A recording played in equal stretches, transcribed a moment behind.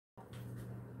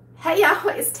Hey y'all,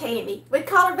 it's Tammy. With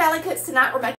Collar Valley Cooks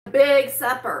tonight, we're making a big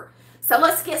supper. So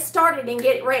let's get started and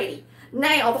get it ready.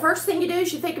 Now, the first thing you do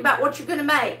is you think about what you're going to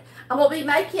make. I'm going to be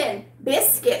making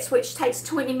biscuits, which takes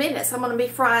 20 minutes. I'm going to be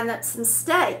frying up some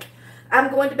steak. I'm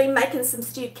going to be making some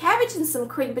stewed cabbage and some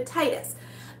creamed potatoes.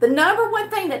 The number one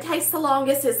thing that takes the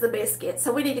longest is the biscuits.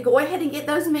 So we need to go ahead and get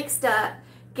those mixed up,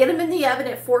 get them in the oven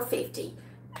at 450,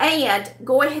 and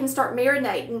go ahead and start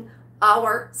marinating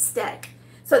our steak.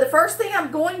 So the first thing I'm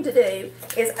going to do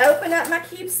is open up my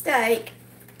cube steak,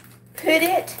 put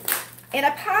it in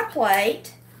a pie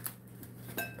plate,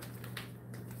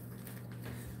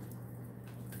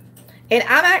 and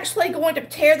I'm actually going to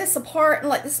tear this apart and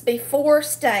let this be 4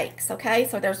 steaks, okay?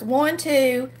 So there's 1,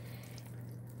 2,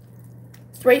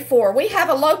 3, 4. We have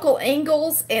a local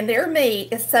Ingles, and their meat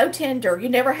is so tender. You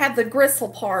never have the gristle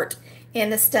part in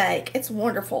the steak. It's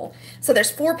wonderful. So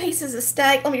there's 4 pieces of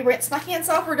steak. Let me rinse my hands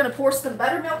off. We're going to pour some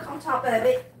buttermilk on top of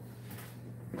it.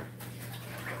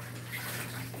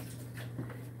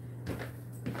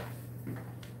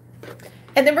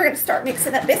 And then we're going to start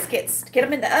mixing up biscuits to get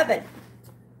them in the oven.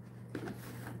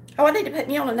 Oh, I need to put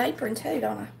me on an apron too,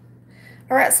 don't I?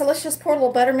 All right, so let's just pour a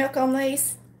little buttermilk on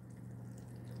these.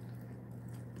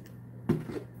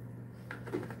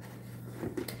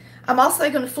 I'm also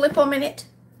going to flip them in it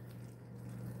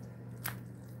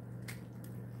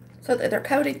so that they're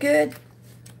coated good.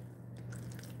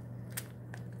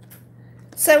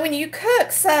 So when you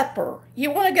cook supper, you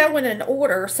want to go in an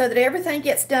order so that everything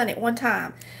gets done at one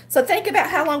time. So think about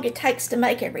how long it takes to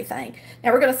make everything.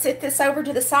 Now we're going to set this over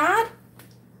to the side.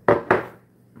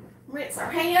 Rinse our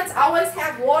hands. Always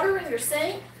have water in your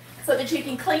sink so that you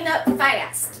can clean up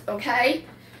fast, okay?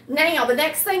 Now the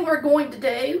next thing we're going to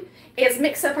do is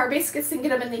mix up our biscuits and get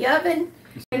them in the oven.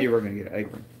 You said you were going to get an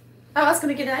apron. Oh, I was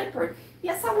going to get an apron.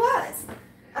 Yes, I was.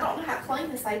 I don't know how clean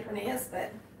this apron is,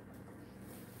 but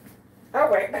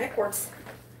I'll wear it backwards.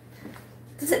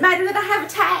 Does it matter that I have a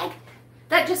tag?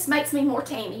 That just makes me more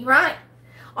Tammy, right?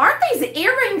 Aren't these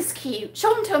earrings cute?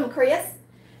 Show them to them, Chris.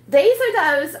 These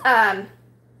are those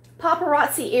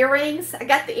paparazzi earrings. I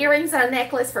got the earrings on a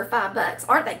necklace for $5.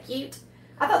 Aren't they cute?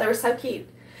 I thought they were so cute.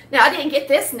 Now, I didn't get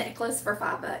this necklace for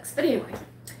 $5, but anyway.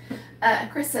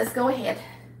 Chris says, go ahead.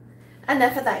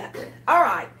 Enough of that. All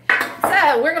right.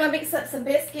 So, we're going to mix up some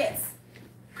biscuits.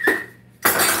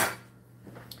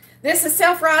 This is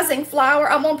self-rising flour.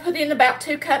 I'm going to put in about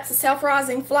 2 cups of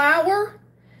self-rising flour.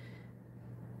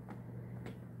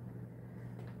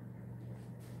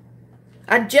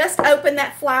 I just opened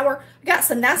that flour. I got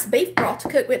some nice beef broth to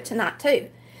cook with tonight,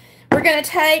 too. We're going to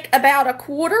take about a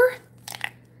 1/4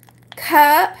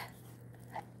 cup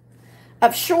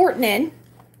of shortening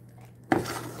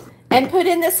and put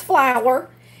in this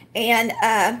flour and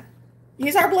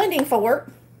use our blending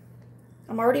fork.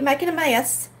 I'm already making a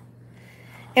mess.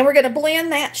 And we're going to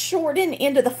blend that shortening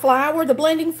into the flour. The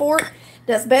blending fork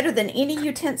does better than any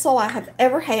utensil I have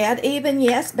ever had. Even,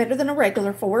 yes, better than a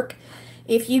regular fork.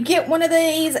 If you get one of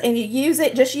these and you use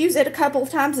it, just use it a couple of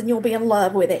times and you'll be in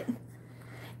love with it.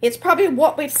 It's probably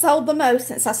what we've sold the most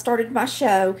since I started my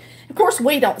show. Of course,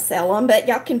 we don't sell them, but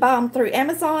y'all can buy them through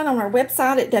Amazon on our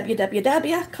website at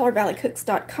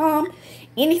www.collarvalleycooks.com.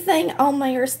 Anything on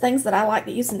there is things that I like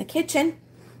to use in the kitchen.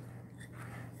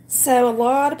 So a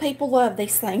lot of people love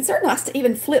these things. They're nice to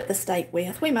even flip the steak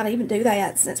with. We might even do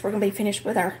that since we're going to be finished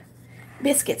with our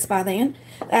biscuits by then.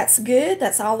 That's good.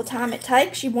 That's all the time it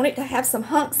takes. You want it to have some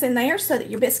hunks in there so that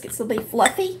your biscuits will be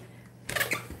fluffy.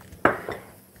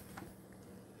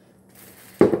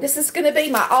 This is going to be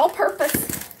my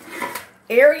all-purpose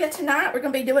area tonight. We're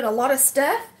going to be doing a lot of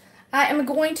stuff. I am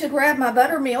going to grab my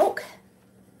buttermilk.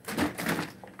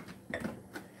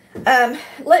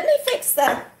 Let me fix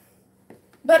the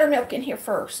buttermilk in here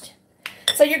first.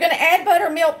 So you're going to add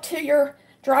buttermilk to your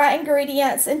dry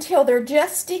ingredients until they're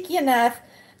just sticky enough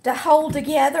to hold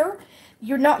together.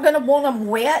 You're not going to want them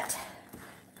wet.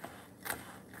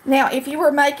 Now, if you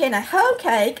were making a hoe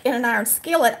cake in an iron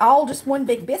skillet, all just one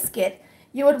big biscuit,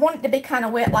 you would want it to be kind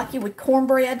of wet like you would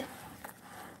cornbread.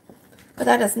 But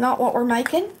that is not what we're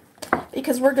making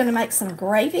because we're going to make some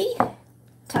gravy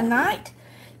tonight.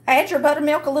 Add your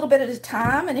buttermilk a little bit at a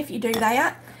time, and if you do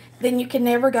that, then you can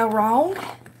never go wrong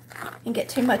and get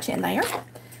too much in there.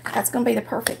 That's going to be the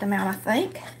perfect amount, I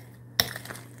think.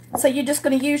 So you're just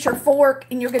going to use your fork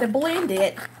and you're going to blend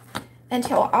it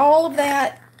until all of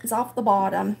that is off the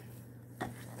bottom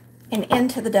and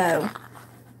into the dough.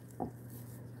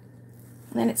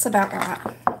 And then it's about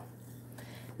right.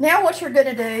 Now what you're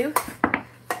going to do,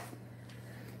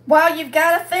 while you've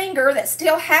got a finger that's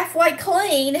still halfway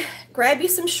clean, grab you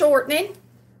some shortening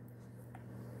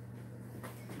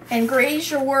and grease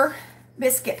your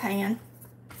biscuit pan.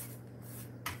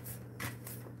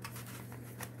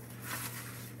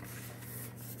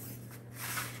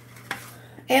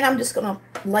 And I'm just going to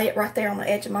lay it right there on the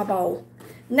edge of my bowl.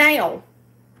 Now,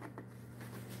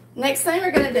 next thing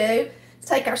we're going to do is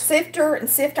take our sifter and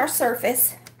sift our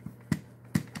surface.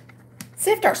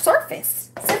 Sift our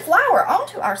surface. Sift flour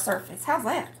onto our surface. How's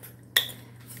that?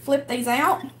 Flip these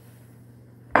out.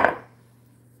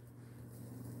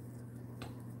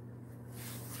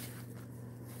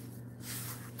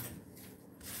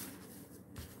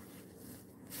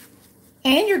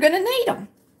 And you're going to need them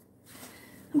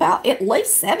about at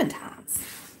least 7 times.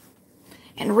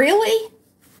 And really,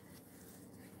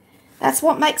 that's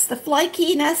what makes the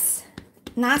flakiness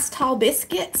nice tall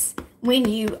biscuits when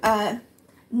you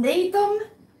need them.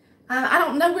 I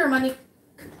don't know where my new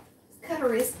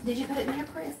cutter is. Did you put it in here,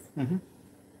 Chris? Mm-hmm.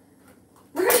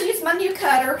 We're going to use my new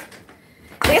cutter.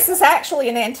 This is actually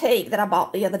an antique that I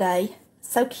bought the other day.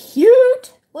 So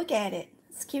cute. Look at it.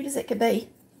 As cute as it could be.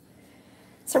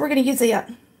 So we're going to use it.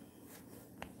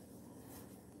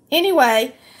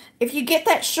 Anyway, if you get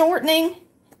that shortening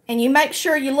and you make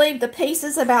sure you leave the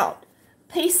pieces about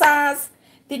pea size,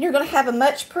 then you're going to have a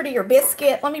much prettier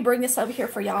biscuit. Let me bring this over here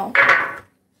for y'all.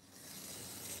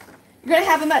 You're going to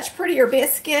have a much prettier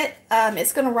biscuit.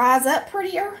 It's going to rise up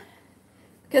prettier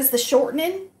because the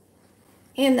shortening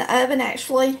in the oven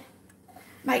actually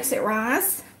makes it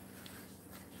rise.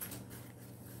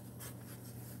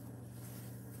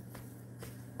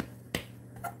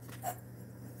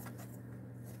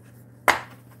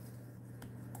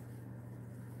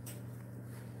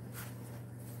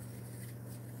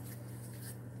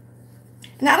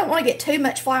 And I don't want to get too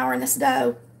much flour in this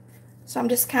dough, so I'm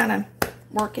just kind of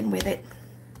working with it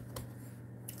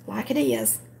like it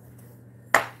is.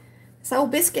 This old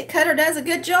biscuit cutter does a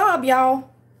good job, y'all.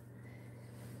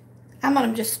 I'm going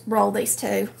to just roll these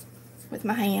two with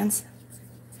my hands.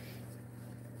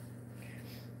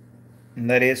 And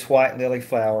that is white lily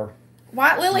flour.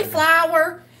 White lily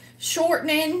flour,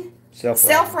 shortening,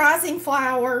 self-rising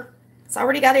flour. It's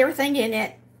already got everything in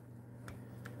it.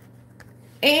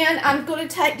 And I'm going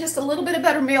to take just a little bit of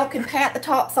buttermilk and pat the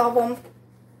tops of them.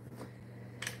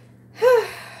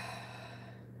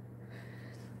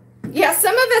 Yeah,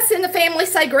 some of us in the family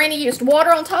say Granny used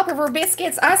water on top of her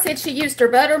biscuits. I said she used her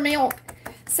buttermilk.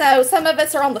 So some of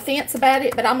us are on the fence about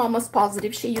it, but I'm almost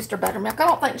positive she used her buttermilk. I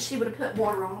don't think she would have put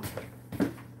water on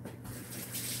them.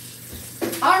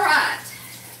 All right.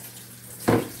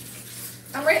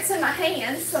 I'm rinsing my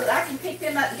hands so that I can pick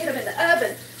them up and get them in the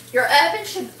oven. Your oven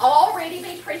should already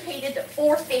be preheated to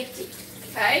 450,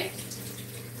 okay?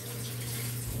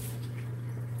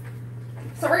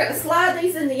 So we're going to slide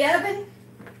these in the oven.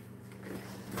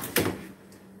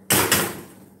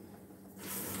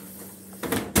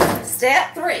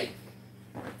 Step 3.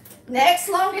 Next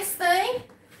longest thing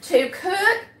to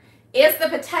cook is the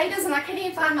potatoes, and I can't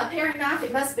even find my paring knife.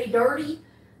 It must be dirty.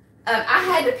 I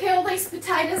had to peel these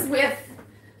potatoes with,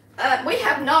 we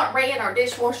have not ran our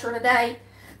dishwasher today.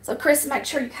 So Chris, make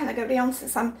sure you kind of go down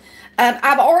since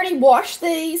I've already washed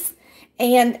these.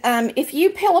 And if you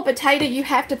peel a potato, you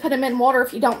have to put them in water.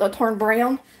 If you don't, they'll turn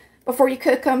brown before you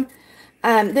cook them.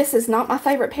 This is not my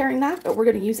favorite paring knife, but we're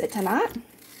going to use it tonight.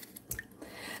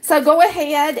 So go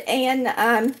ahead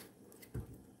and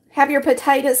have your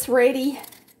potatoes ready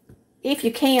if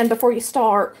you can before you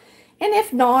start. And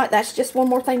if not, that's just one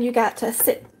more thing you got to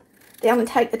sit down and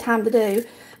take the time to do.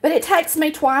 But it takes me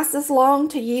twice as long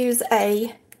to use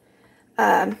a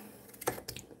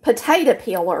potato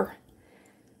peeler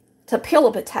to peel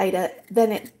a potato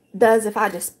than it does if I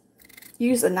just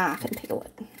use a knife and peel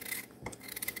it.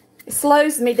 It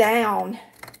slows me down.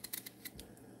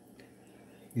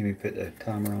 You need to put the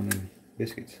timer on them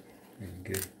biscuits.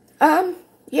 Good.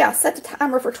 Yeah, set the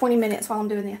timer for 20 minutes while I'm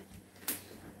doing this.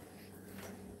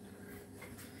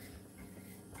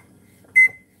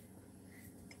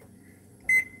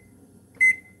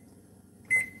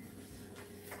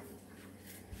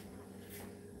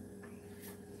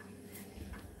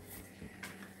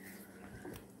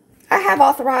 I have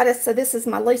arthritis, so this is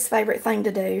my least favorite thing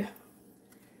to do.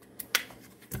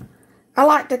 I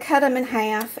like to cut them in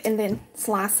half and then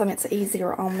slice them. It's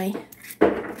easier on me.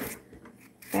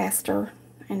 Faster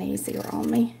and easier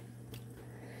on me.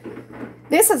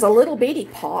 This is a little bitty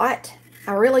pot.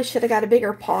 I really should have got a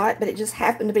bigger pot, but it just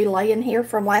happened to be laying here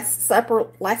from last supper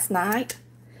last night.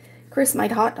 Chris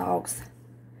made hot dogs.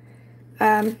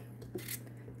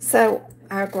 So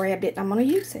I grabbed it and I'm going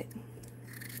to use it.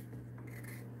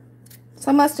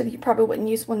 So most of you probably wouldn't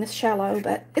use one this shallow,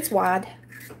 but it's wide.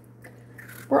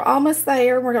 We're almost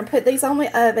there. We're going to put these on the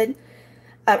oven.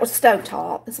 With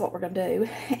stovetop is what we're going to do.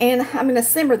 And I'm going to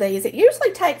simmer these. It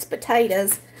usually takes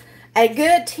potatoes a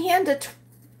good 10 to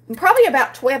probably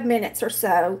about 12 minutes or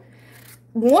so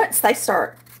once they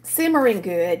start simmering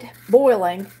good,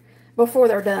 boiling before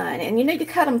they're done. And you need to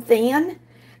cut them thin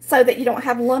so that you don't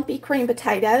have lumpy cream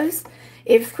potatoes.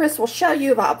 If Chris will show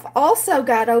you, I've also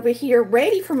got over here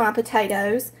ready for my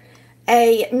potatoes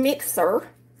a mixer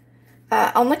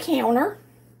on the counter,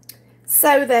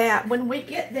 so that when we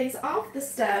get these off the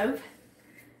stove,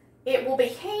 it will be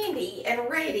handy and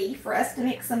ready for us to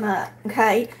mix them up,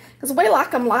 okay? Because we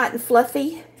like them light and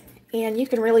fluffy, and you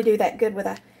can really do that good with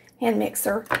a hand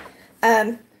mixer.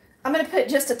 I'm going to put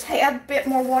just a tad bit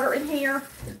more water in here.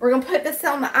 We're going to put this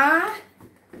on the eye.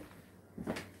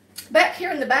 Back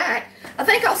here in the back, I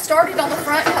think I'll start it on the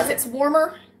front because it's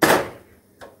warmer.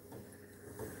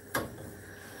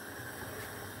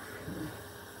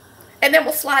 And then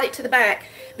we'll slide it to the back.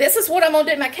 This is what I'm going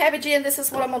to do my cabbage in. This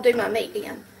is what I'm going to do my meat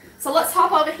in. So let's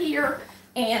hop over here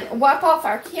and wipe off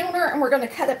our counter, and we're going to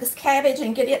cut up this cabbage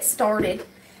and get it started.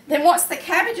 Then once the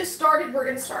cabbage is started, we're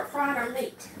going to start frying our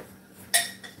meat.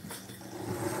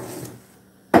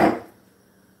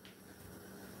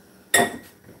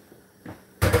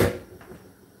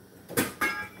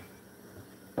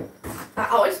 I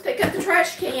always pick up the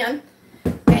trash can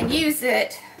and use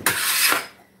it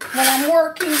when I'm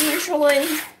working usually,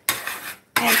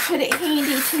 and put it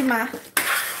handy to my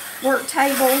work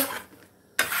table.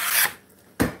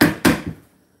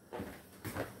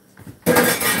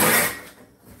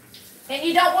 And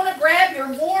you don't want to grab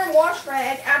your warm wash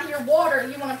rag out of your water.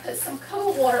 You want to put some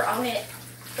cool water on it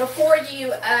before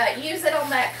you use it on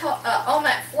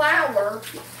that flour.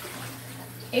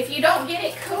 If you don't get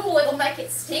it cool, it'll make it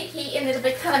sticky and it'll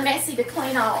be kind of messy to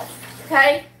clean off.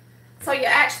 Okay? So you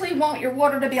actually want your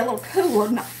water to be a little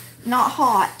cooler, not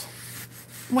hot,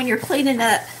 when you're cleaning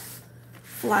up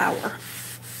flour.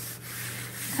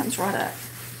 Comes right up.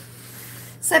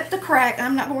 Except the crack.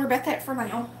 I'm not going to worry about that for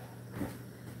now.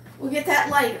 We'll get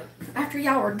that later, after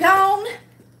y'all are gone.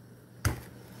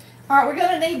 Alright, we're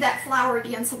going to need that flour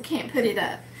again, so we can't put it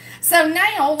up. So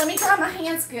now, let me dry my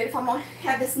hands good if I'm going to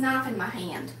have this knife in my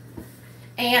hand.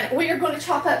 And we are going to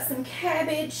chop up some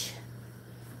cabbage.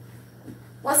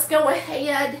 Let's go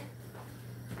ahead,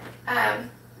 turn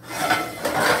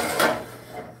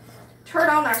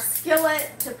on our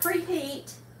skillet to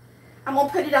preheat. I'm going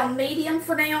to put it on medium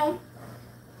for now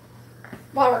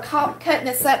while we're cutting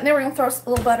this up. And then we're going to throw a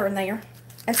little butter in there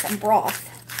and some broth.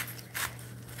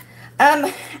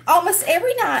 Almost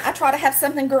every night I try to have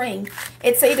something green.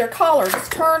 It's either collards,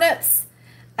 turnips.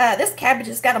 This cabbage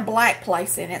has got a black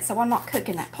place in it, so I'm not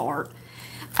cooking that part.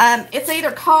 It's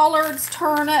either collards,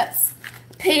 turnips,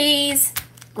 peas,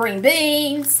 green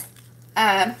beans,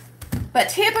 but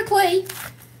typically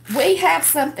we have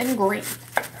something green.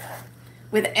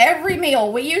 With every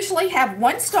meal, we usually have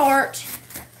one starch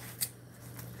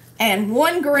and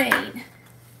one green.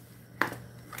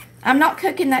 I'm not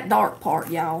cooking that dark part,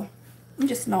 y'all. I'm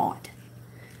just not.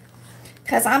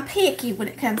 Because I'm picky when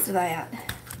it comes to that.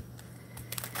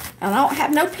 And I don't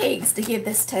have no pigs to give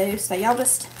this to, so y'all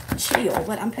just chill.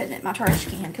 But I'm putting it in my trash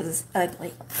can because it's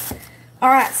ugly.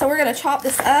 Alright, so we're going to chop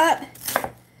this up.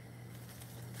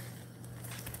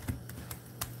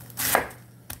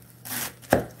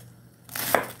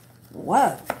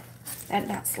 Whoa. That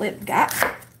about slipped. Got.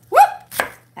 Whoop!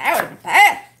 That would have been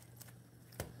bad.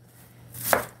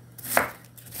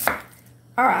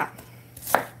 Alright.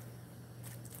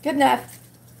 Good enough.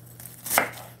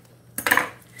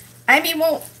 Amy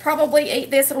won't probably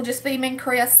eat this. It'll just be me and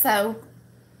Chris, so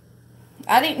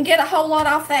I didn't get a whole lot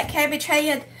off that cabbage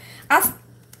head.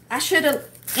 I should have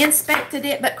inspected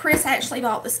it, but Chris actually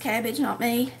bought this cabbage, not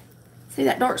me. See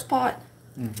that dark spot?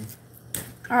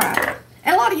 Mm-hmm. Alright.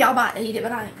 And a lot of y'all might eat it,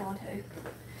 but I ain't going to.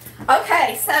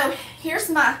 Okay, so here's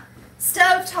my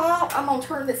stove top. I'm going to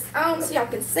turn this on so y'all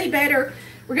can see better.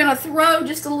 We're going to throw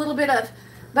just a little bit of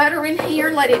butter in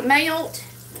here, let it melt.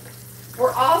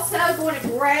 We're also going to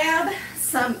grab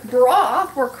some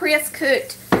broth where Chris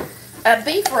cooked a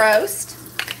beef roast.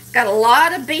 It's got a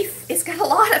lot of beef. It's got a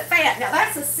lot of fat. Now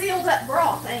that's a sealed up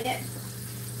broth, ain't it?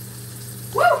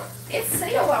 Woo! It's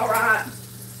sealed all right.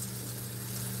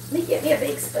 Let me get me a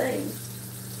big spoon.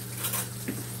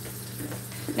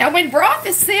 Now when broth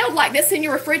is sealed like this in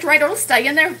your refrigerator, it'll stay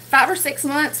in there 5 or 6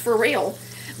 months for real.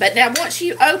 But now once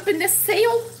you open this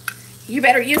seal, you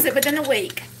better use it within a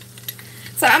week.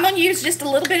 So I'm going to use just a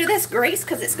little bit of this grease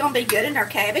because it's going to be good in our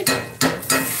cabbage.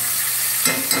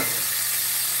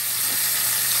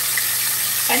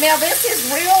 And now this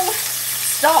is real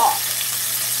stock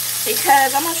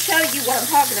because I'm going to show you what I'm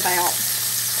talking about.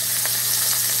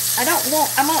 I'm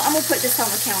going to put this on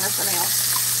the counter for now.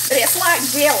 But it's like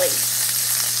jelly.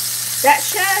 That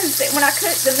shows that when I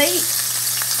cook the meat,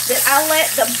 that I let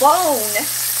the bone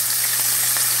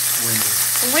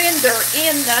render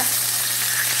in the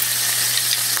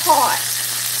pot.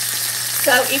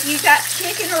 So if you've got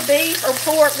chicken or beef or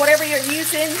pork, whatever you're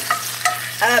using,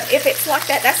 if it's like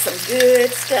that, that's some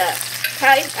good stuff.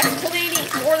 Okay, that's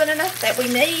plenty, more than enough that we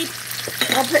need.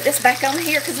 I'll put this back on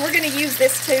here because we're going to use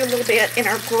this too a little bit in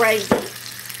our gravy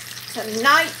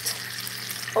tonight.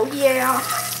 Oh yeah.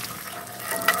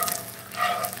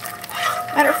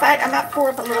 Matter of fact, I might pour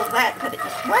up a little of that. Put it,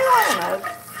 well, I don't know.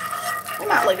 We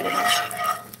might leave it in there.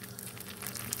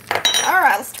 All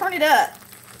right, let's turn it up.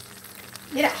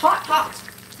 Get it hot, hot.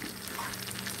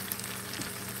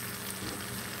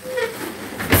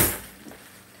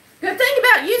 Good thing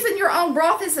about using your own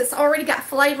broth is it's already got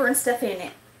flavor and stuff in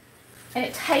it. And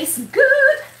it tastes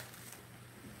good.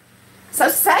 So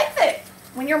save it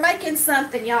when you're making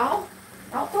something, y'all.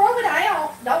 Don't throw it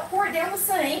out. Don't pour it down the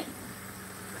sink.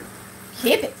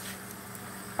 Keep it.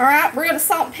 Alright, we're going to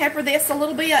salt and pepper this a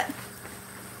little bit.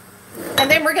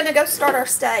 And then we're going to go start our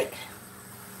steak.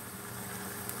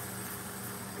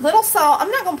 Little salt. I'm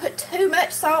not going to put too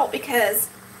much salt because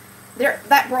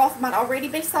that broth might already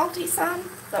be salty some.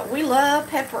 But we love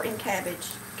pepper and cabbage.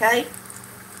 Okay?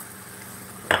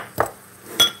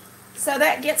 So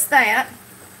that gets that.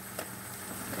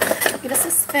 Get us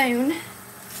a spoon.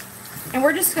 And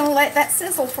we're just going to let that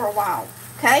sizzle for a while.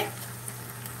 Okay?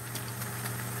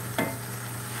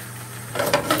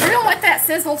 We're going to let that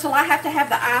sizzle till I have to have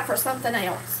the eye for something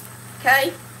else.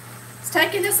 Okay? It's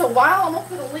taking this a while. I'm going to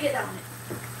put a lid on it.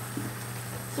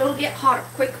 So it'll get hotter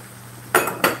quicker.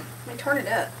 Let me turn it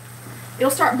up. It'll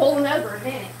start boiling over in a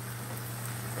minute.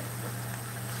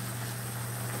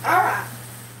 Alright.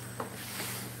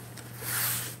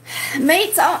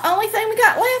 Meat's the only thing we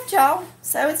got left, y'all.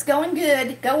 So it's going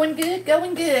good. Going good,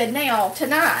 going good. Now,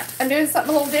 tonight, I'm doing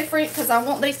something a little different because I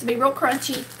want these to be real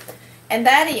crunchy. And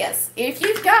that is, if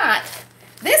you've got,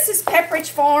 this is Pepperidge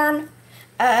Farm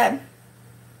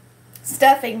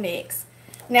stuffing mix.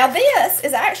 Now this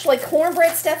is actually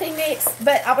cornbread stuffing mix,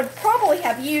 but I would probably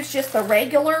have used just the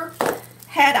regular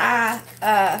had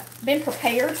I been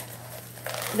prepared.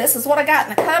 This is what I got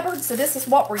in the cupboard, so this is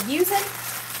what we're using.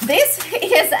 This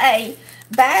is a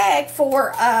bag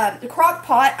for the crock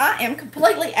pot. I am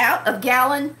completely out of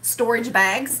gallon storage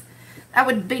bags. That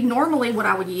would be normally what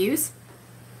I would use.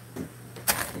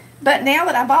 But now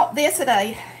that I bought this at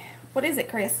a, what is it,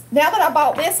 Chris? Now that I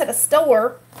bought this at a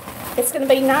store, it's going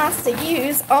to be nice to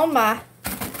use on my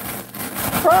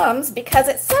crumbs because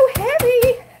it's so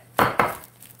heavy.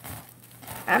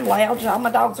 I'm loud, y'all.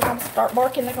 My dogs are going to start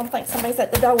barking. They're going to think somebody's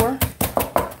at the door.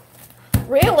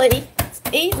 Really, it's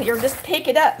easier. Just pick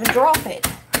it up and drop it.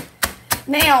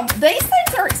 Now, these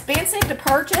things are expensive to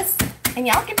purchase, and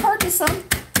y'all can purchase them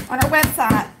on our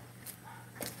website.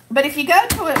 But if you go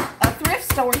to a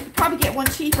thrift store, you can probably get one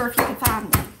cheaper if you can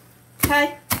find one.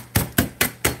 Okay?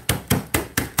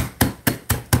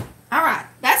 Alright,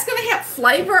 that's going to help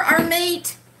flavor our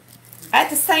meat at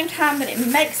the same time that it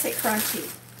makes it crunchy.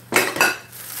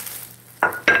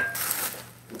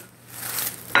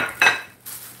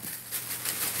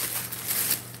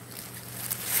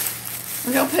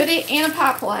 We're going to put it in a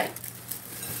pie plate.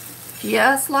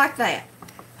 Just like that.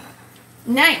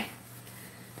 Now,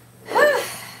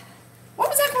 what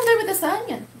was I going to do with this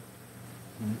onion?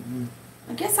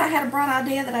 I guess I had a bright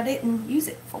idea that I didn't use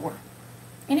it for.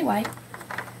 Anyway,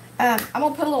 I'm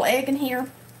going to put a little egg in here.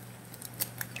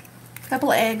 A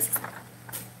couple of eggs.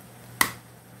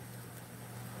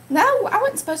 No, I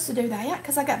wasn't supposed to do that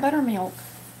because I got buttermilk.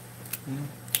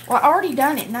 Well, I already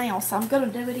done it now, so I'm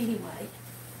going to do it anyway.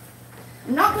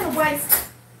 I'm not going to waste it.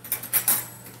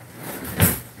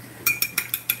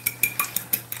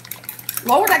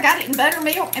 Lord, I got it in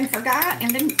buttermilk and forgot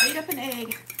and then beat up an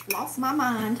egg. Lost my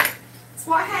mind. That's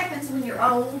what happens when you're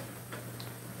old.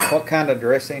 What kind of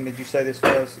dressing did you say this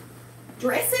was?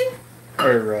 Dressing?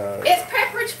 Or it's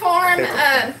Pepperidge Farm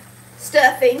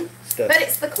stuffing, but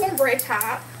it's the cornbread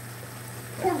type.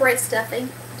 Cornbread stuffing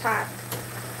type.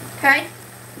 Okay?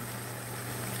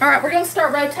 Alright, we're going to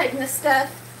start rotating this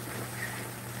stuff.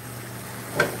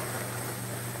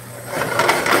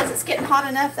 Because it's getting hot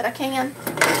enough that I can.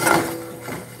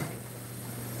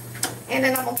 And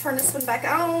then I'm going to turn this one back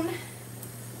on.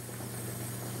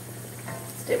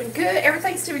 It's doing good.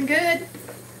 Everything's doing good.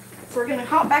 So we're going to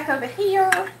hop back over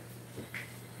here.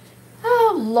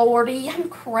 Oh, Lordy, I'm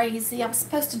crazy. I'm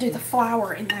supposed to do the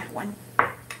flour in that one.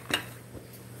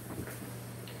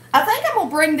 I think I'm going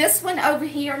to bring this one over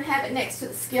here and have it next to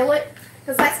the skillet.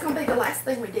 Because that's going to be the last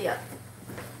thing we did.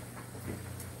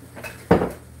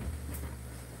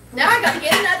 Now I got to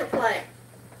get another plate.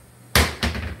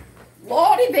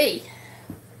 Lordy be.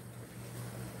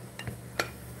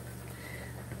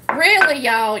 We're really,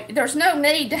 y'all, there's no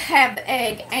need to have the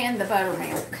egg and the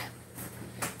buttermilk.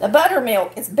 The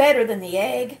buttermilk is better than the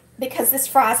egg because this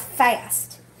fries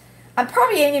fast. I'm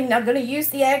probably ain't even going to use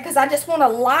the egg because I just want to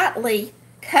lightly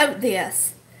coat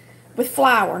this with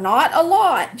flour. Not a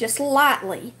lot, just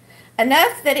lightly.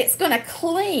 Enough that it's going to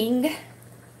cling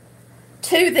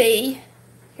to the,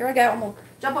 here I go, I'm going to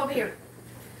jump over here.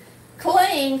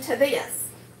 Cling to this.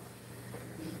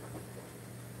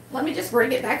 Let me just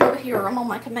bring it back over here or I'm going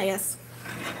to make a mess.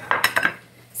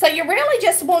 So you really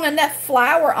just want enough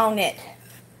flour on it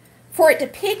for it to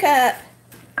pick up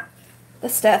the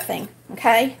stuffing,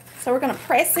 okay? So we're going to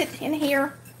press it in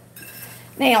here.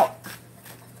 Now,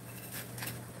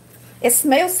 it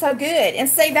smells so good. And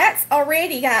see, that's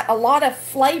already got a lot of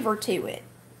flavor to it,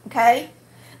 okay?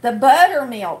 The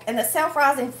buttermilk and the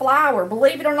self-rising flour,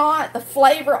 believe it or not, the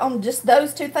flavor on just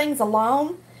those two things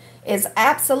alone is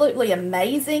absolutely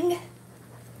amazing.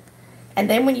 And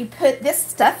then when you put this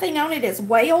stuffing on it as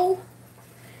well,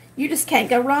 you just can't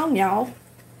go wrong, y'all.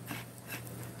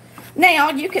 Now,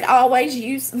 you could always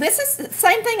use, this is the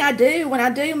same thing I do when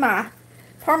I do my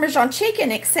Parmesan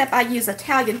chicken, except I use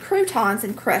Italian croutons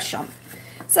and crush them.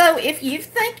 So if you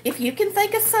can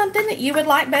think of something that you would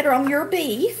like better on your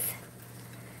beef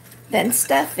than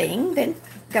stuffing, then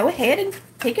go ahead and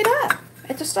pick it up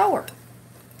at the store.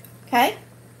 Okay?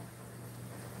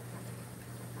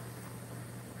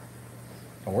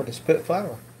 Or just put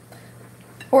flour.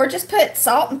 Or just put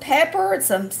salt and pepper and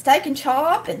some steak and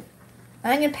chop and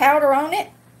onion powder on it.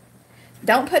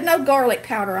 Don't put no garlic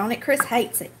powder on it. Chris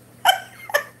hates it.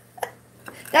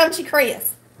 Don't you,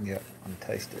 Chris? Yep, I'm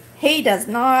taste it. He does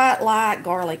not like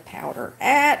garlic powder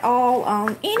at all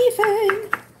on anything.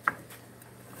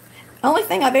 Only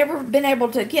thing I've ever been able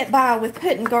to get by with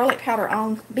putting garlic powder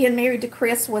on being married to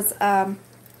Chris was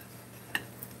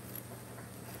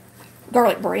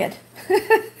garlic bread.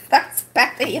 That's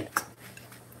about it.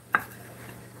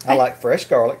 I like fresh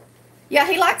garlic. Yeah,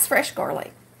 he likes fresh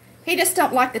garlic. He just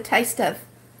don't like the taste of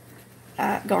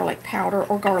garlic powder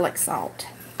or garlic salt.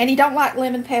 And he don't like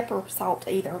lemon pepper salt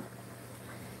either.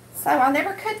 So I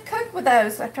never could cook with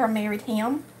those after I married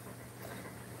him.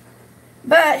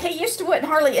 But he used to wouldn't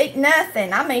hardly eat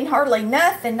nothing. I mean hardly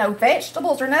nothing. No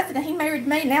vegetables or nothing. And he married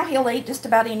me. Now he'll eat just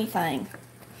about anything.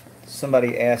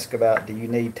 Somebody asked about, do you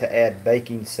need to add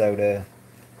baking soda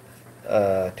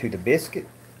to the biscuit?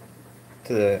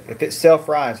 If it's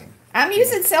self-rising. I'm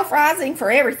using self-rising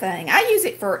for everything. I use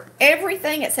it for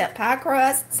everything except pie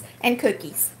crusts and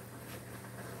cookies.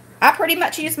 I pretty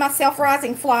much use my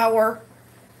self-rising flour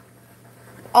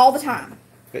all the time.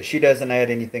 But she doesn't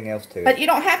add anything else to it. But you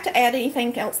don't have to add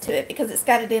anything else to it because it's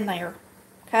got it in there.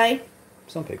 Okay?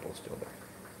 Some people still do.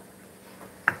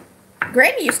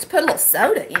 Granny used to put a little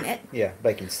soda in it. Yeah,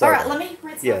 baking soda. All right, let me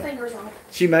rinse my fingers on it.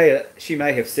 She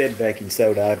may have said baking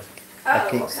soda.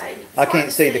 Okay. I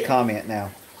can't see the comment now.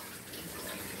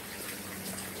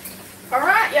 All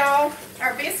right, y'all.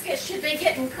 Our biscuits should be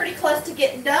getting pretty close to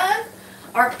getting done.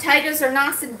 Our potatoes are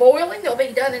nice and boiling. They'll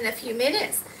be done in a few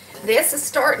minutes. This is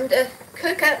starting to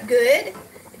cook up good.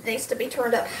 It needs to be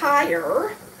turned up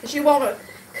higher because you want to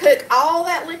cook all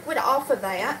that liquid off of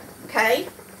that, okay?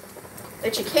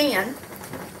 That you can.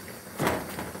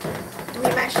 Let me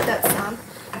mash it up some.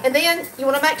 And then you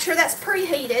want to make sure that's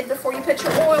preheated before you put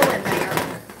your oil in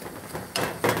there.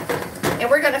 And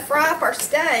we're going to fry up our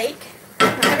steak. I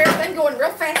have everything going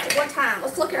real fast at one time.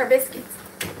 Let's look at our biscuits.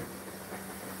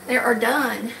 They are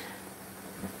done.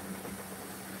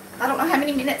 I don't know how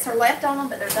many minutes are left on them,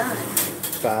 but they're done.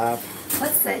 5.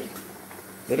 Let's see.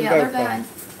 Let them Yeah, go, they're done.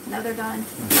 No, they're done.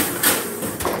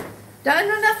 Done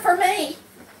enough for me.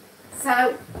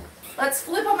 So, let's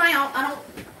flip them out. I don't...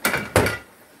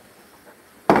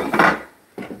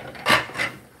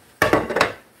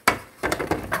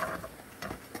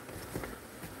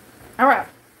 All right.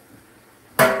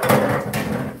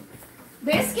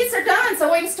 Biscuits are done,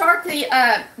 so we can start the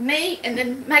meat and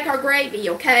then make our gravy,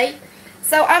 okay?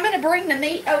 So I'm going to bring the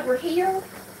meat over here.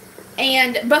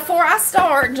 And before I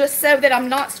start, just so that I'm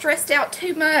not stressed out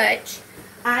too much,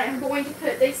 I am going to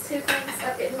put these two things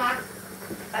up in my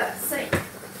sink.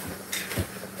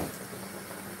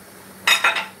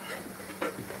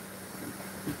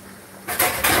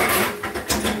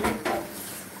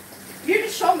 You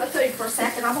just show them the food for a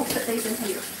second. I'm going to put these in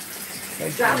here.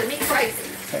 It's driving me crazy.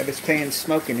 Have this pan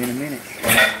smoking in a minute.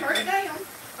 Turn it down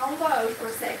on low for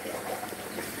a second.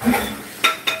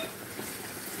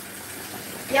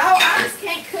 Y'all, I just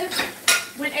can't cook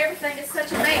when everything is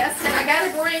such a mess, and I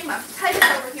gotta bring my potatoes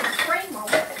over here and cream them.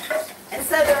 And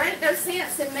so there ain't no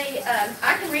sense in me,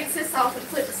 I can rinse this off and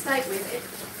flip the steak with it.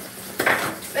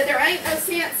 But there ain't no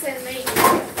sense in me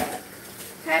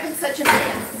having such a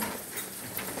mess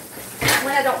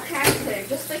when I don't have to.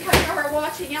 Just because y'all are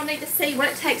watching, y'all need to see what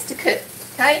it takes to cook,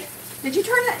 okay? Did you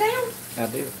turn that down?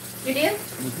 I did. You did?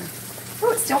 Mm-hmm.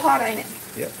 Oh, it's still hot, ain't it?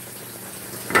 Yep.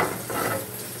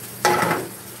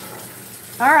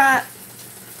 All right.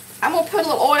 I'm going to put a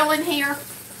little oil in here.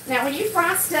 Now, when you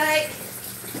fry steak,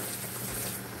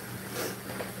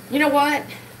 you know what?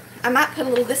 I might put a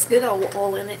little this good old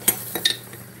oil in it.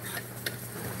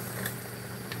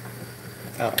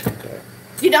 I don't think that.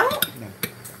 You don't? No.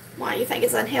 Why? You think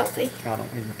it's unhealthy? I don't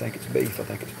even think it's beef. I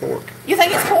think it's pork. You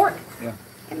think it's pork? Yeah.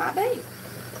 It might be.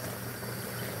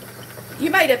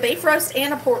 You made a beef roast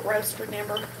and a pork roast,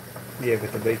 remember? Yeah,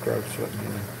 but the beef roast wasn't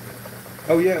in there.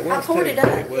 Oh, yeah, it was. I poured too. it up.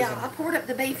 It Yeah, wasn't. I poured up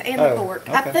the beef and the Oh, pork.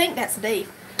 I okay. think that's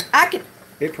beef. I could.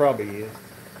 It probably is.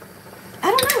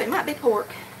 I don't know. It might be pork.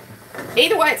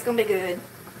 Either way, it's gonna be good.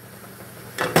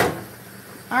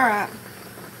 All right.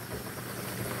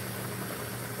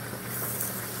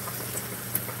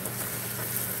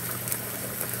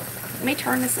 Let me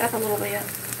turn this up a little bit.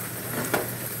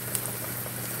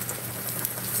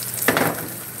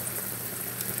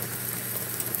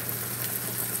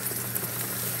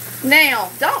 Now,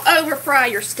 don't over fry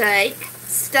your steak.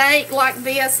 Steak like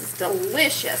this is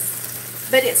delicious,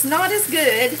 but it's not as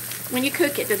good when you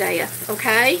cook it to death,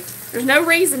 okay? There's no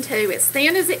reason to. It's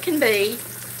thin as it can be.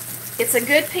 It's a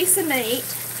good piece of meat,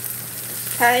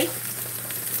 okay?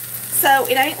 So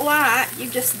it ain't light. You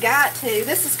just got to.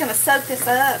 This is going to soak this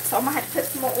up, so I'm going to have to put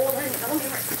some more oil in it. Let me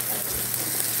rinse this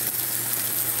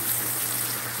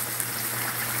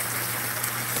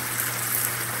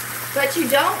up. But you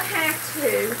don't have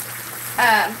to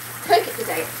cook it to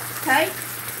death, okay?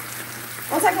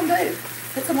 What's that going to do?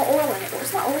 Put some more oil in it.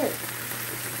 Where's my oil?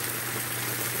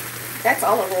 That's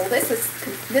olive oil.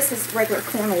 This is regular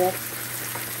corn oil.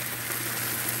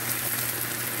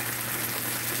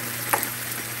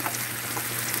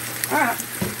 Alright.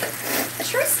 It's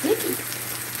sure sticky.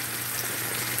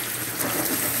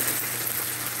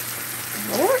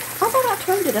 Lord, I thought I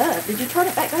turned it up. Did you turn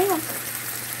it back down?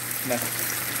 No.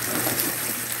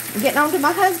 I'm getting on to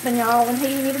my husband, y'all, and he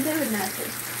ain't even doing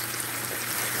nothing.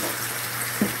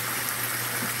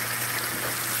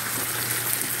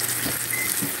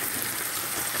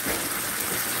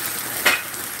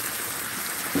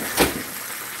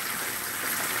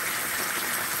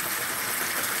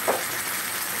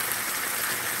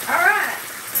 Alright.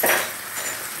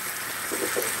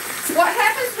 So what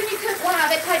happens when you cook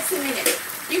live, it takes a minute.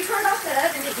 You turn off the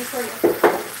oven, did you, for you?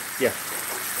 Yeah.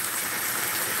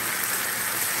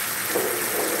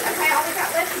 Okay, all we got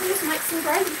left to do is make some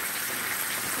gravy.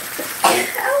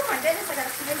 Oh my goodness, I got a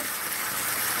sneeze.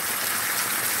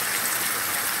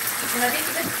 And I didn't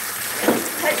even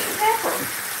touch the pepper.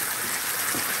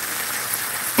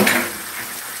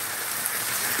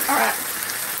 Alright,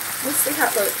 let's see how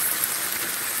it looks.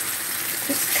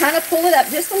 Just kind of pull it up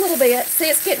just a little bit. See,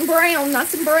 it's getting brown,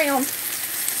 nice and brown.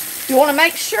 You want to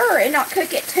make sure and not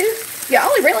cook it too. You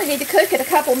only really need to cook it a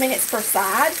couple minutes per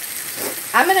side.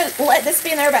 I'm going to let this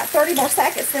be in there about 30 more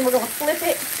seconds, then we're going to flip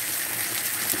it.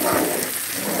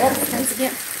 Once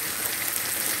again.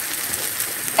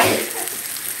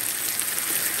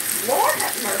 Lord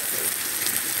have mercy.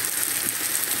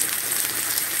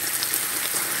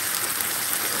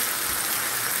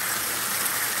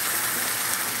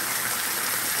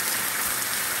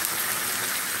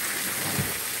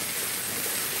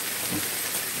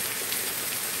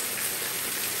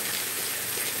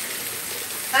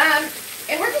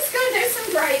 And we're just going to do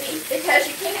some gravy because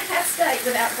you can't have steak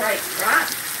without gravy, right?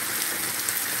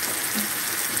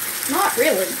 Not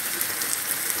really.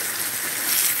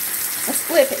 Let's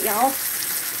flip it, y'all.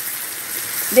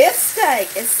 This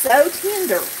steak is so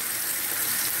tender.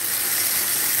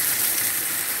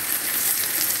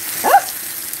 Oh!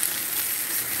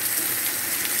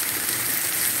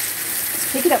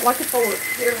 Let's pick it up like a fork.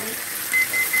 Here, let me.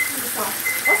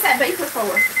 What's that beef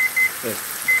for?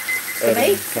 The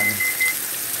meat? Time.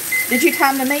 Did you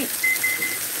time the meat?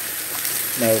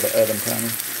 No, the oven timer.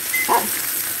 Oh.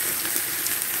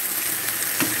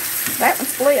 That one's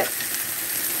split.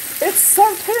 It's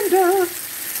so tender.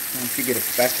 Why don't you get a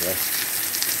spatula?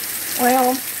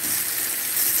 Well,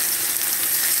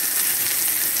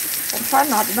 I'm trying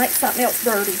not to make something else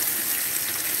dirty.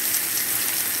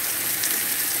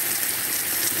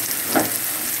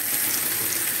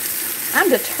 I'm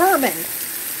determined.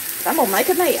 I'm going to make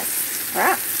a mess,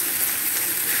 right?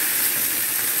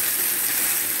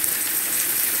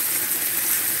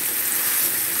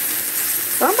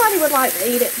 Somebody would like to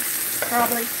eat it,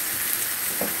 probably.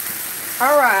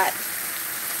 All right.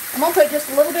 I'm going to put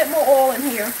just a little bit more oil in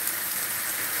here.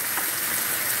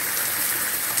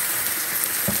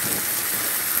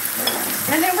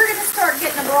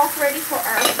 getting the broth ready for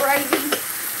our gravy.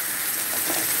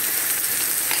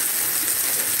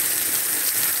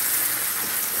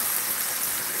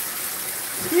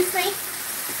 Excuse me.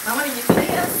 I'm going to use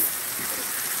this,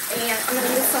 and I'm going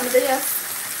to use some of this.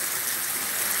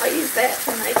 I use that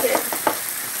to make it.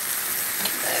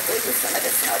 But we'll use some of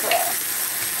this no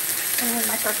broth, and we'll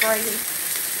make our gravy.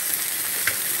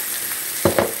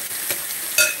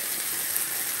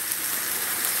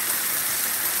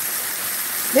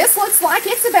 This looks like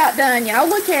it's about done, y'all.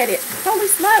 Look at it. Holy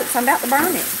smokes, I'm about to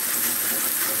burn it.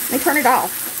 Let me turn it off.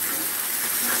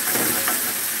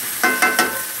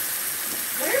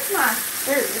 Where's my...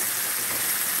 There it is.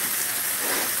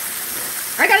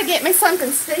 I gotta get me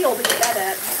something steel to get that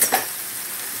up.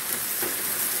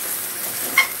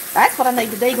 That's what I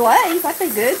need to deglaze. That'd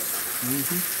be good.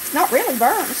 It's not really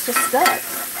burnt. It's just stuck.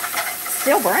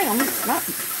 Still brown. It's not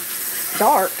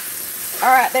dark.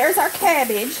 Alright, there's our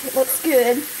cabbage. It looks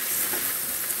good.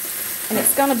 And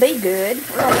it's going to be good.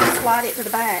 We're going to slide it to the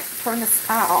back. Turn this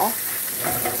eye off.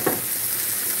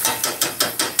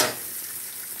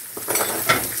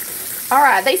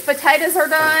 Alright, these potatoes are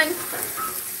done.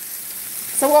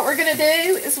 So what we're going to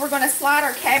do is we're going to slide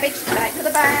our cabbage back to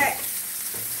the back.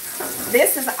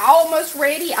 This is almost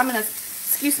ready. I'm going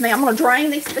to drain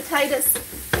these potatoes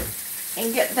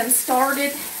and get them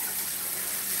started.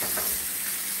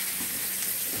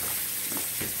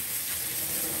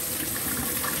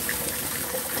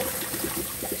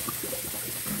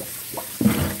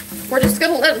 We're just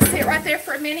going to let them sit right there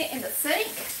for a minute in the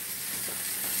sink.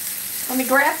 Let me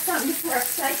grab something to put our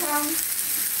steak on.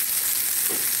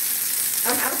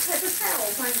 I'm out of paper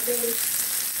towels, thank you.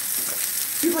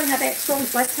 You bring that extra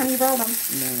ones last time you brought them?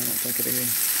 No, I don't think I did.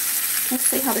 Let's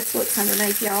see how this looks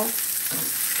underneath, y'all.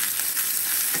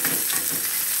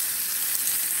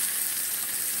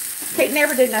 Can't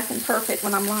never do nothing perfect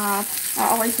when I'm live. I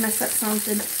always mess up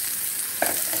something.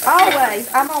 Always.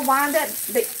 I'm going to wind up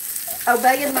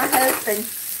obeying my husband.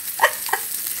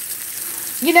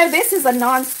 You know, this is a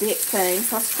non-stick thing,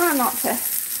 so I was trying not to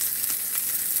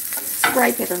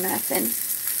scrape it or nothing.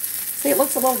 See, it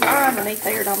looks a little dry underneath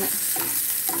there, don't it?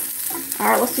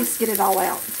 Alright, let's just get it all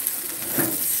out.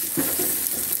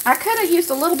 I could have used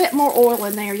a little bit more oil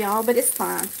in there, y'all, but it's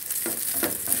fine.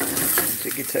 So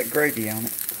it gets that gravy on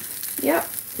it. Yep.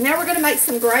 Now we're going to make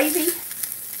some gravy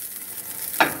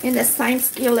in the same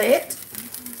skillet.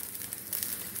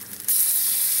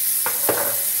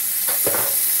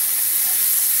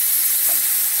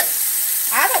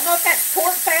 I don't know if that's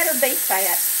pork fat or beef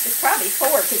fat. It's probably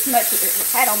pork as much as it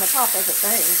had on the top of the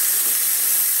thing.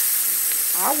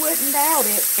 I wouldn't doubt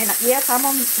it. And yes, I'm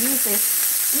going to use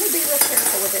this. Let me be real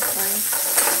careful with this thing.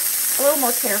 A little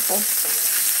more careful.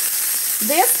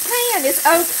 This pan is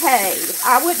okay.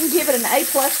 I wouldn't give it an A+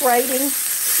 rating.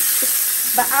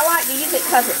 But I like to use it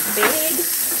because it's big.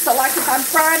 So like if I'm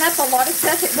frying up a lot of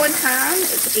stuff at one time,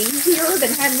 it's easier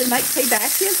than having to make 2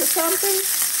 batches or something.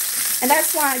 And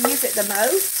that's why I use it the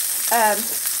most.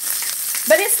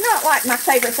 But it's not like my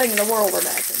favorite thing in the world or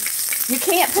nothing. You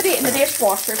can't put it in the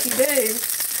dishwasher. If you do,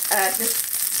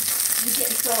 you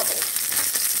get in trouble.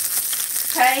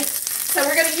 Okay, so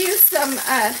we're going to use some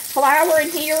flour in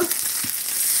here.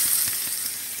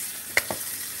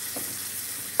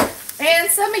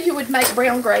 And some of you would make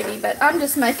brown gravy, but I'm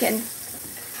just making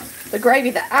the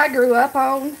gravy that I grew up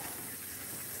on.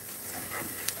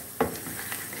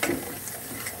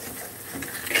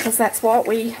 Because that's what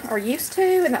we are used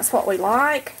to, and that's what we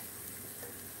like.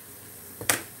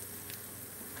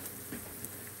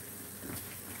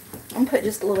 I'm going to put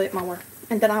just a little bit more,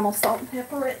 and then I'm going to salt and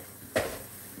pepper it.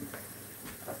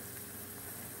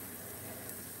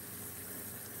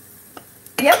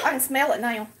 Yep, I can smell it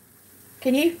now.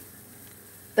 Can you?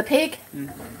 The pig?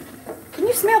 Mm. Can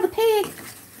you smell the pig?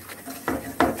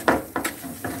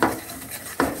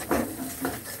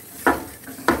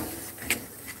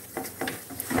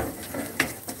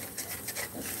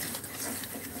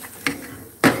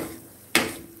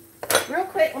 Real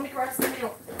quick, let me grab some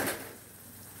milk.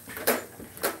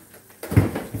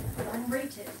 I can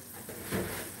reach it.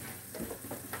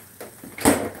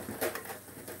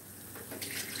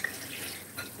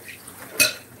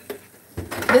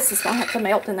 This is going to have to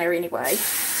melt in there anyway.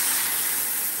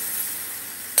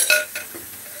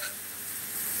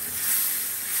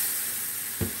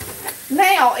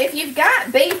 Now, if you've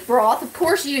got beef broth, of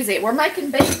course use it. We're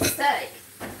making beef steak.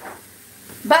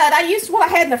 But I used what I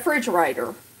had in the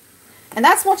refrigerator. And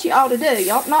that's what you ought to do.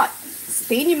 You ought not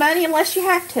spend your money unless you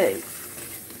have to.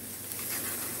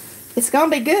 It's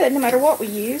going to be good no matter what we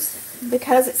use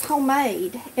because it's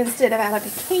homemade instead of out of a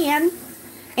can.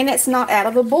 And it's not out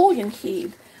of a bouillon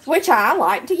cube. which I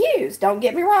like to use. Don't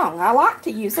get me wrong. I like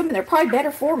to use them, and they're probably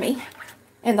better for me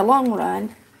in the long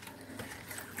run.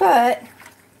 But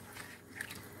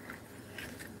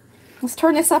let's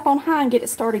turn this up on high and get it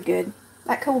started good.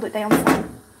 That cooled it down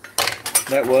some.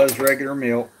 That was regular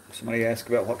milk. Somebody asked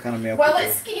about what kind of milk. Well,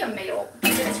 it's skim milk.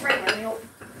 It's regular milk.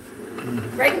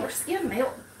 Regular skim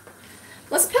milk.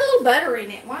 Let's put a little butter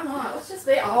in it. Why not? Let's just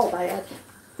be all bad.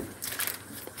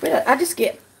 But I just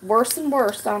get worse and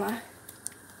worse for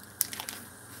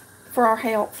our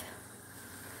health.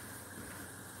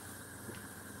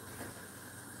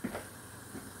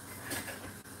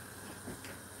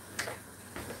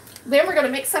 Then we're going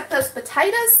to mix up those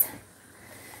potatoes.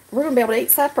 We're going to be able to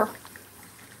eat supper.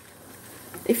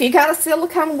 If you got a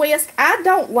silicone whisk, I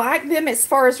don't like them as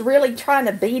far as really trying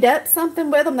to beat up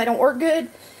something with them. They don't work good.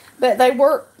 But they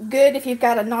work good if you've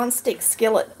got a non-stick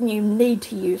skillet and you need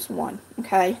to use one.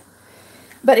 Okay.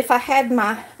 But if I had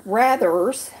my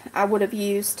rathers, I would have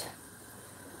used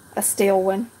a steel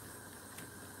one.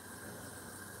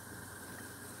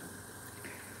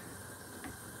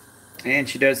 And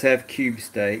she does have cube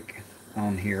steak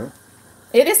on here.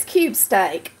 It is cube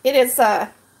steak. It is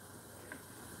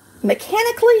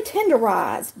mechanically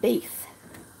tenderized beef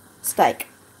steak.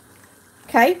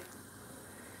 Okay?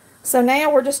 So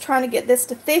now we're just trying to get this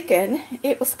to thicken.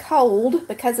 It was cold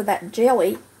because of that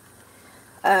jelly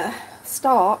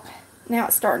stock. Now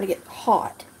it's starting to get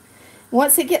hot.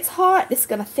 Once it gets hot, it's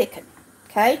going to thicken.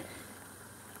 Okay?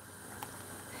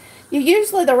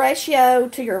 Usually the ratio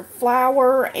to your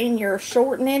flour and your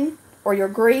shortening or your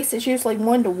grease is usually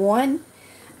 1 to 1.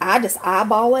 I just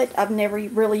eyeball it. I've never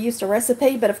really used a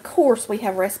recipe, but of course we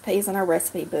have recipes in our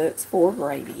recipe books for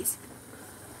gravies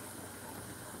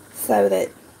so that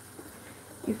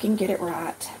you can get it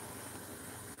right.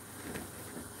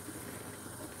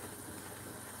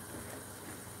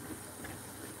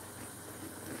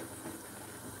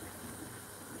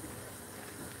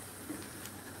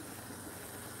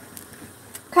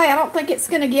 Okay, I don't think it's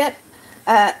going to get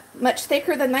much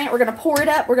thicker than that. We're going to pour it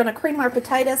up. We're going to cream our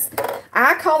potatoes.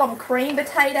 I call them cream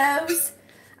potatoes.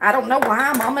 I don't know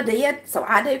why Mama did, so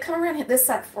I do. Come around and hit this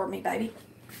up for me, baby.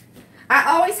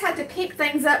 I always had to pick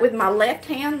things up with my left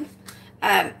hand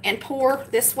and pour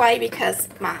this way because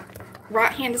my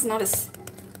right hand is not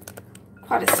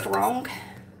quite as strong.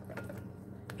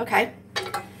 Okay.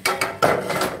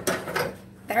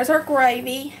 There's our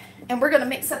gravy. And we're going to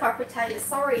mix up our potatoes.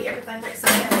 Sorry, everything looks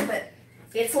together, but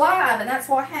it's live, and that's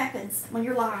what happens when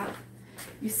you're live.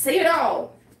 You see it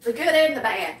all, the good and the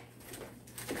bad.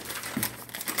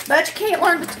 But you can't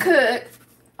learn to cook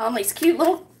on these cute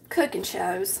little cooking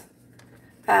shows.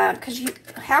 Because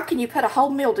how can you put a whole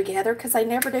meal together? Because they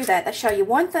never do that. They show you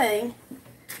one thing.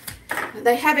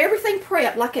 They have everything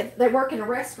prepped like they work in a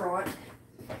restaurant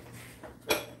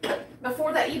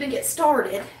before they even get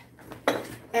started.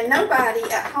 And nobody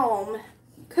at home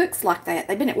cooks like that.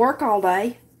 They've been at work all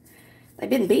day. They've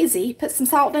been busy. Put some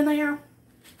salt in there.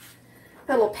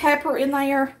 Put a little pepper in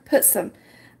there. Put some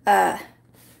butter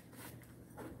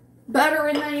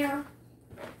in there.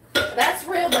 That's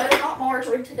real butter, not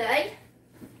margarine today.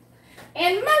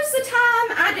 And most of the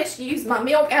time, I just use my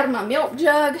milk out of my milk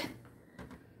jug.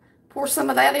 Pour some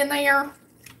of that in there.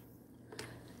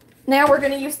 Now we're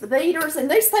going to use the beaters, and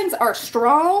these things are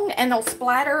strong, and they'll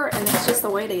splatter, and it's just the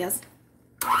way it is.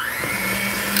 That's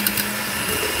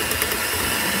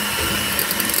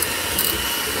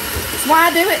why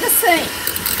I do it in the sink.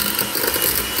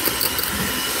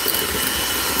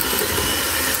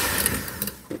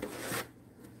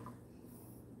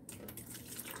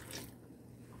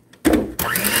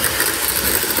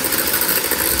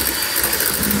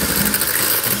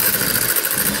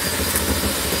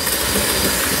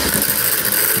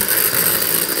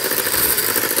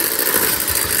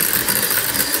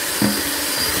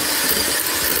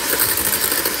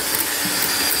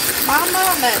 My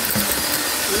mama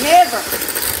never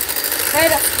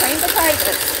fed us creamed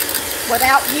potatoes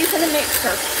without using a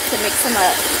mixer to mix them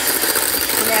up.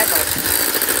 Never.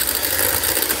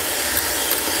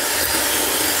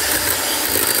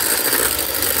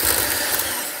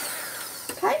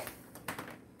 Okay.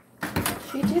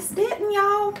 She just didn't,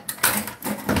 y'all.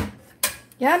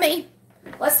 Yummy.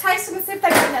 Let's taste them and see if they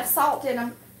got enough salt in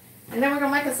them. And then we're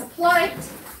going to make us a plate.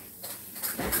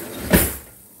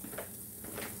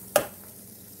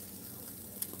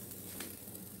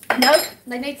 Nope,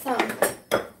 they need some.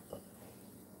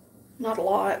 Not a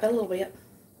lot, but a little bit.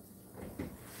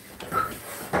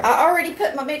 I already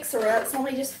put my mixer up, so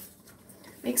let me just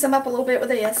mix them up a little bit with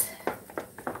this.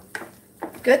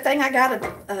 Good thing I got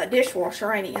a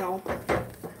dishwasher, ain't it, y'all?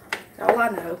 All I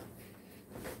know.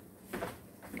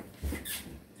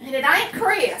 And it ain't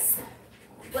crisp.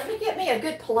 Let me get me a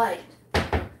good plate.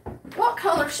 What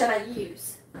color should I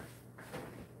use?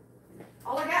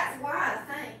 All I got is white,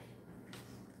 I think.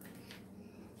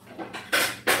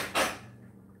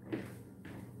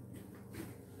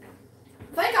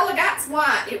 I think all I got's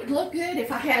white. It would look good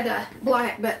if I had a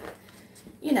black, but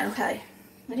you know, hey,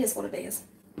 it is what it is.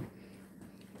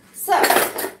 So,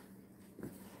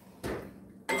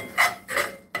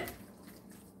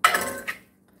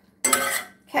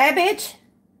 cabbage.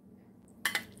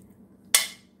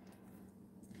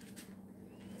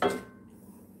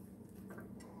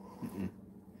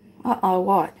 Uh-oh,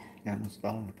 what? That one's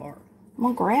falling apart. I'm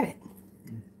gonna grab it.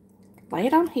 Lay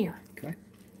it on here. Okay.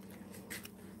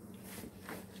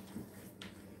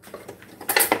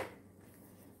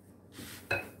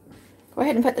 Go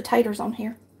ahead and put the taters on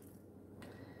here.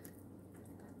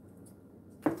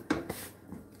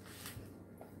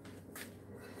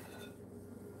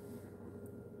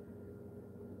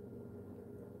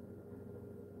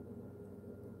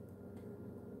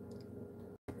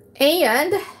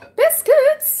 And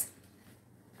biscuits.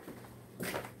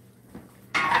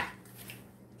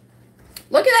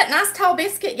 Look at that nice tall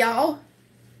biscuit, y'all.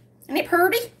 Ain't it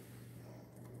pretty?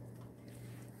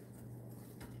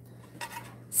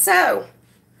 So,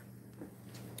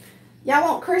 y'all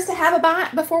want Chris to have a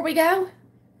bite before we go?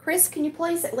 Chris, can you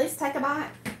please at least take a bite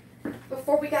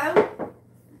before we go?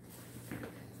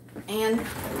 And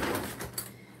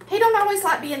he don't always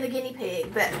like being the guinea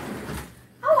pig, but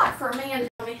I like for a man to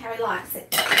tell me how he likes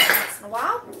it once in a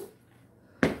while.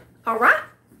 All right.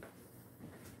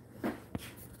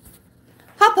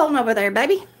 Hop on over there,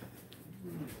 baby.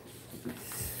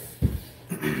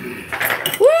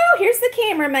 Woo, here's the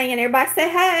cameraman. Everybody say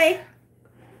hey.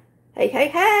 Hey, hey,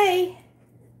 hey.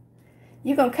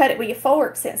 You're going to cut it with your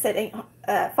fork since it ain't,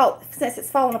 since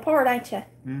it's falling apart, ain't you?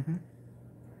 Mm-hmm.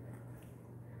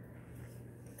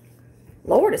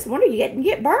 Lord, it's wonder you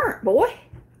get burnt, boy.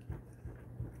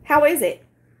 How is it?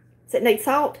 Does it need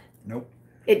salt? Nope.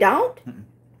 It don't? Mm-mm.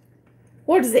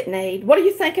 What does it need? What do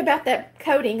you think about that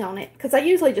coating on it? Because I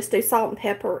usually just do salt and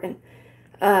pepper. And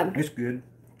it's good.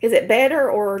 Is it better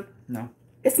or? No.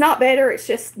 It's not better. It's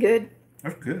just good.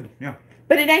 That's good. Yeah.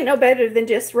 But it ain't no better than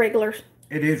just regular.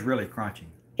 It is really crunchy.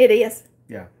 It is.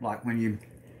 Yeah. Like when you,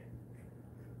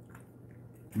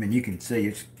 I mean, you can see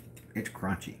it's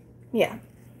crunchy. Yeah.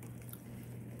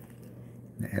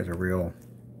 It has a real.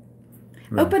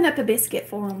 Open up a biscuit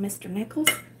for him, Mr. Nichols.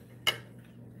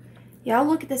 Y'all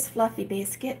look at this fluffy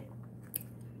biscuit.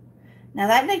 Now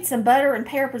that needs some butter and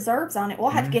pear preserves on it. We'll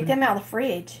have to get them out of the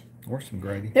fridge. Or some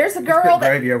gravy. There's a Just girl put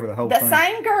gravy over the whole the thing.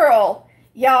 same girl,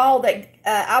 y'all, that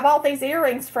I bought these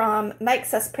earrings from,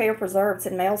 makes us pear preserves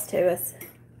and mails to us.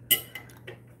 And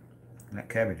that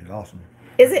cabbage is awesome.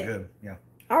 Is it? Good. Yeah.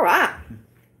 All right.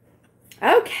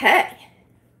 Okay.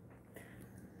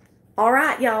 All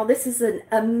right, y'all. This is an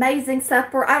amazing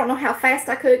supper. I don't know how fast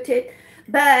I cooked it,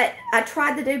 but I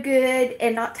tried to do good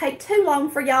and not take too long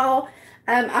for y'all.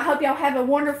 I hope y'all have a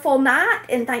wonderful night,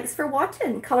 and thanks for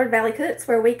watching Colored Valley Cooks,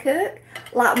 where we cook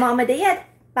like Mama did.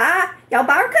 Bye. Y'all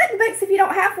buy our cooking books if you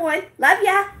don't have one. Love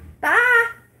ya. Bye.